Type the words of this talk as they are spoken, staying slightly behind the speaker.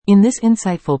In this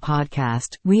insightful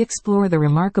podcast, we explore the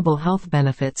remarkable health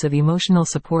benefits of emotional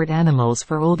support animals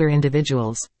for older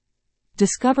individuals.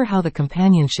 Discover how the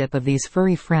companionship of these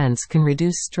furry friends can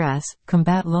reduce stress,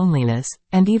 combat loneliness,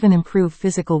 and even improve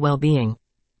physical well-being.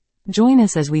 Join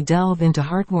us as we delve into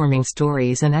heartwarming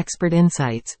stories and expert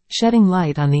insights, shedding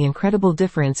light on the incredible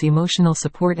difference emotional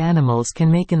support animals can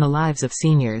make in the lives of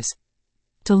seniors.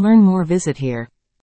 To learn more, visit here.